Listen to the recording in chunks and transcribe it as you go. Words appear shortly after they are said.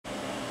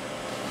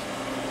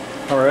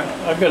Alright,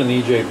 I've got an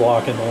EJ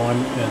block in the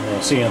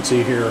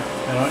CNC here,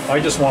 and I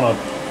just want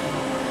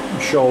to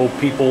show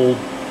people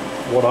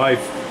what I've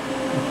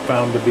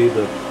found to be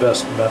the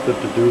best method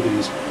to do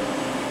these.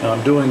 And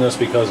I'm doing this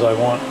because I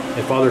want,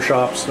 if other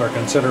shops are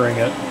considering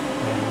it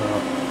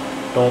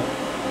and don't,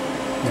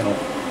 you know,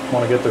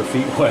 want to get their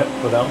feet wet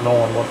without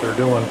knowing what they're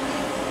doing,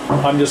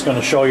 I'm just going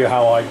to show you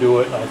how I do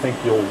it. I think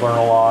you'll learn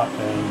a lot,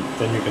 and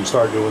then you can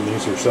start doing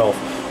these yourself,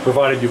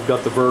 provided you've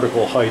got the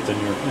vertical height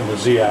in the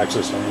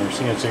Z-axis on your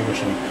CNC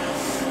machine.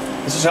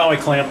 This is how I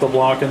clamp the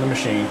block in the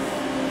machine.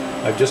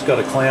 I've just got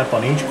a clamp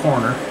on each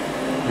corner,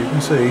 you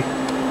can see,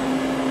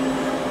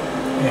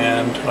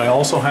 and I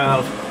also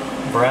have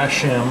brass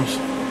shims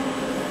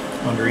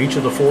under each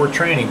of the 4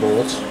 training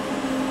bolts.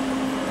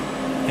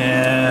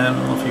 And I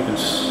don't know if you can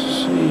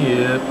see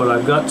it, but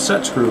I've got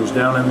set screws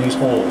down in these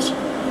holes,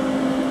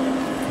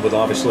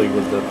 obviously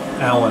with the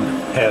Allen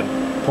head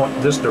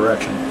point this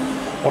direction.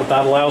 What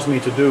that allows me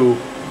to do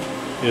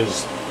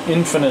is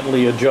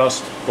infinitely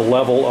adjust the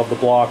level of the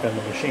block in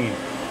the machine.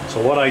 So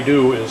what I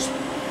do is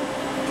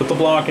put the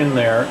block in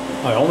there.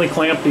 I only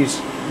clamp these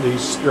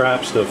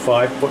straps to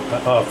 5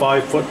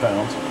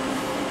 foot-pounds.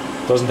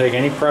 Doesn't take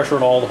any pressure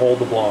at all to hold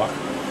the block.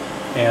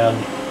 And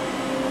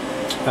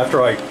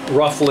after I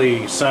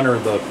roughly center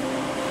the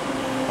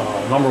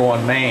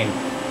 #1 main,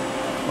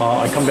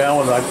 I come down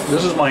with,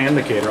 this is my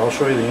indicator. I'll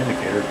show you the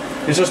indicator.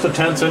 It's just a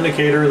 10th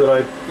indicator that I,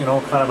 you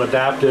know, kind of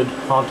adapted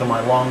onto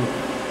my long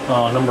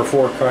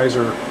 #4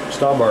 Kaiser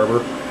stub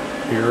arbor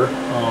here.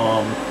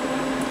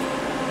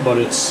 But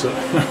it's,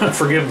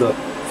 forgive the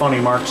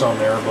funny marks on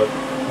there, but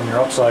when you're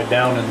upside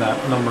down in that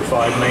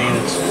 #5 main,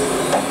 it's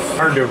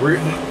hard to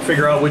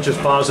figure out which is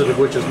positive,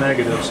 which is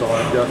negative. So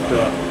I've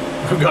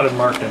got it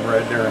marked in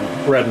red there,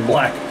 and red and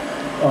black.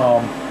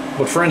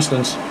 But for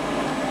instance,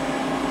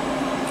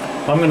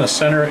 I'm going to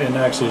center it in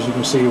X. As you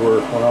can see,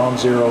 we're on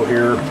 0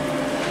 here,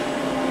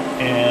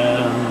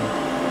 and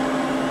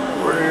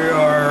we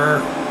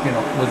are, you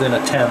know, within a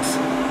 10th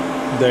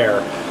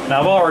there. Now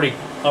I've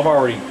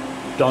already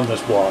done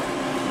this block,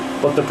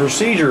 but the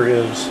procedure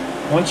is,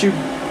 once you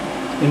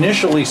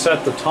initially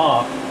set the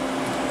top,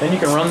 then you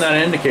can run that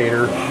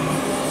indicator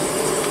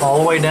all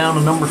the way down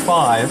to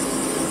 #5.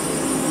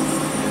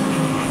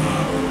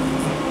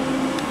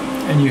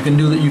 And you can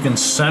do that. You can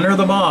center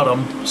the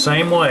bottom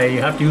same way.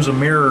 You have to use a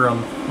mirror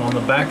on the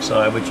back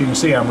side, but you can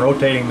see I'm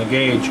rotating the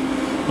gauge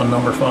on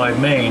 #5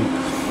 main.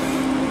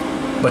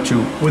 But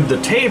with the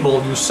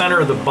table, you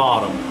center the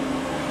bottom.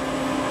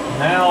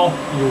 Now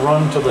you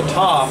run to the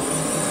top.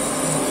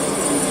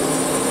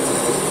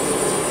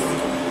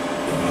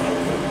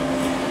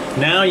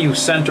 Now you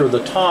center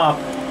the top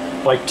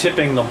by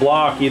tipping the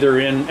block either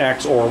in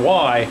X or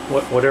Y,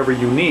 whatever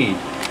you need.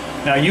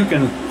 Now you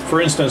can,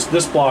 for instance,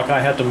 this block I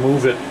had to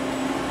move it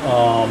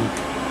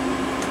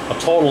a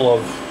total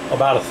of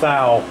about 1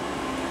 thou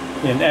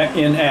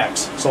in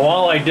X. So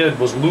all I did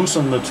was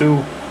loosen the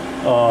 2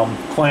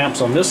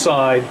 clamps on this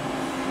side,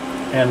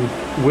 and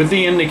with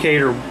the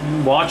indicator,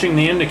 watching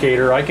the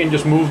indicator, I can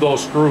just move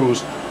those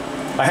screws.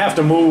 I have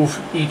to move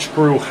each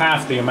screw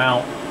half the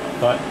amount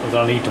that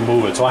I need to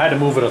move it. So I had to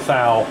move it 1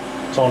 thou.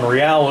 So in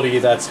reality,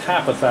 that's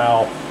half 1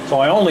 thou. So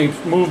I only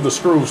moved the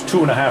screws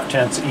 2½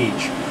 tenths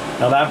each.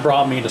 Now that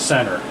brought me to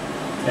center.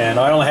 And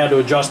I only had to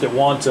adjust it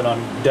once, and I'm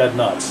dead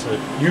nuts.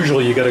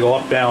 Usually you got to go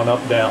up, down,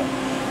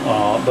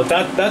 but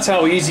that's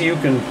how easy you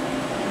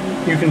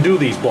can do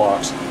these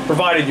blocks,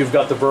 provided you've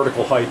got the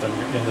vertical height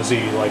in the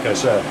Z, like I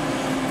said.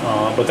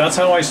 But that's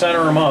how I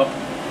center them up.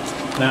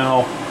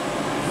 Now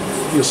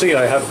you'll see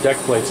I have deck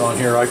plates on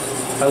here.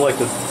 I like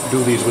to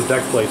do these with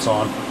deck plates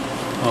on.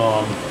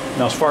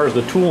 Now as far as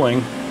the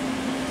tooling,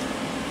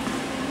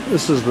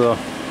 this is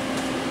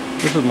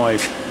my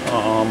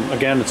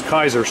again, it's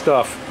Kaiser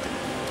stuff.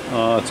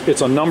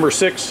 It's a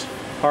 #6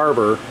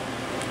 arbor,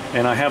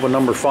 and I have a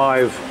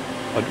 #5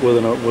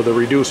 with a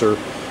reducer,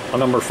 a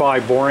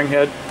 #5 boring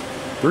head.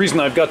 The reason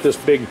I've got this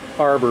big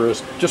arbor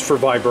is just for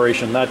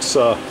vibration. That's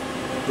the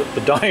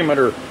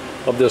diameter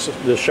of this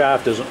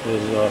shaft is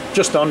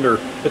just under.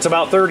 It's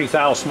about 30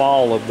 thou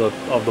small of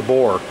the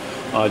bore.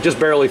 Just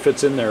barely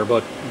fits in there,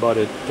 but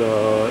it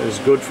is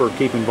good for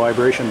keeping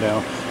vibration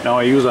down. Now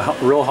I use a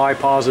real high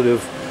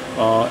positive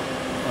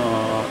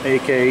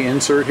AK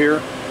insert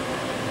here.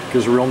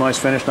 Gives a real nice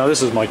finish. Now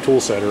this is my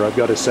tool setter. I've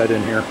got it set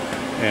in here,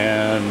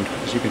 and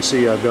as you can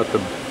see, I've got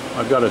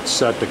it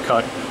set to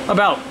cut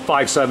about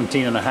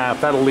 5/17½.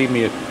 That'll leave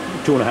me at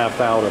 2½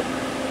 thou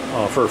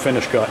for a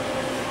finish cut.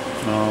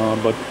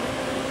 But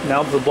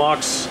now that the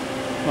block's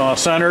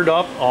centered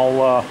up,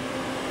 I'll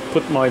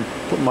put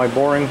my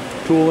boring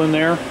tool in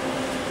there,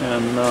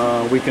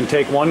 and we can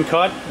take one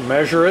cut,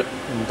 measure it,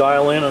 and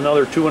dial in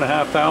another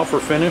 2½ thou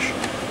for finish.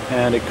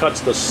 And it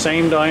cuts the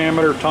same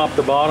diameter top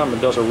to bottom and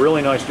does a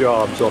really nice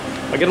job. So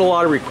I get a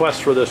lot of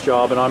requests for this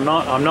job, and I'm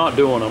not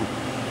doing them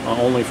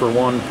only for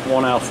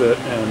one outfit,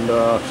 and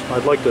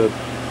I'd like to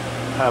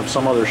have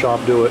some other shop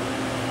do it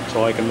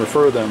so I can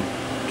refer them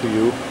to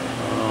you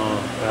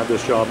to have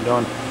this job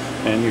done.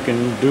 And you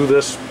can do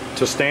this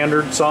to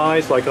standard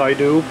size like I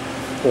do,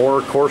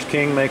 or Course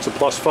King makes a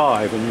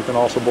 +5, and you can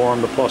also bore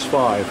them to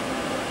 +5.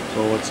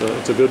 So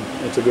it's a good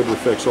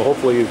refix. So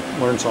hopefully you've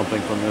learned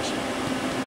something from this.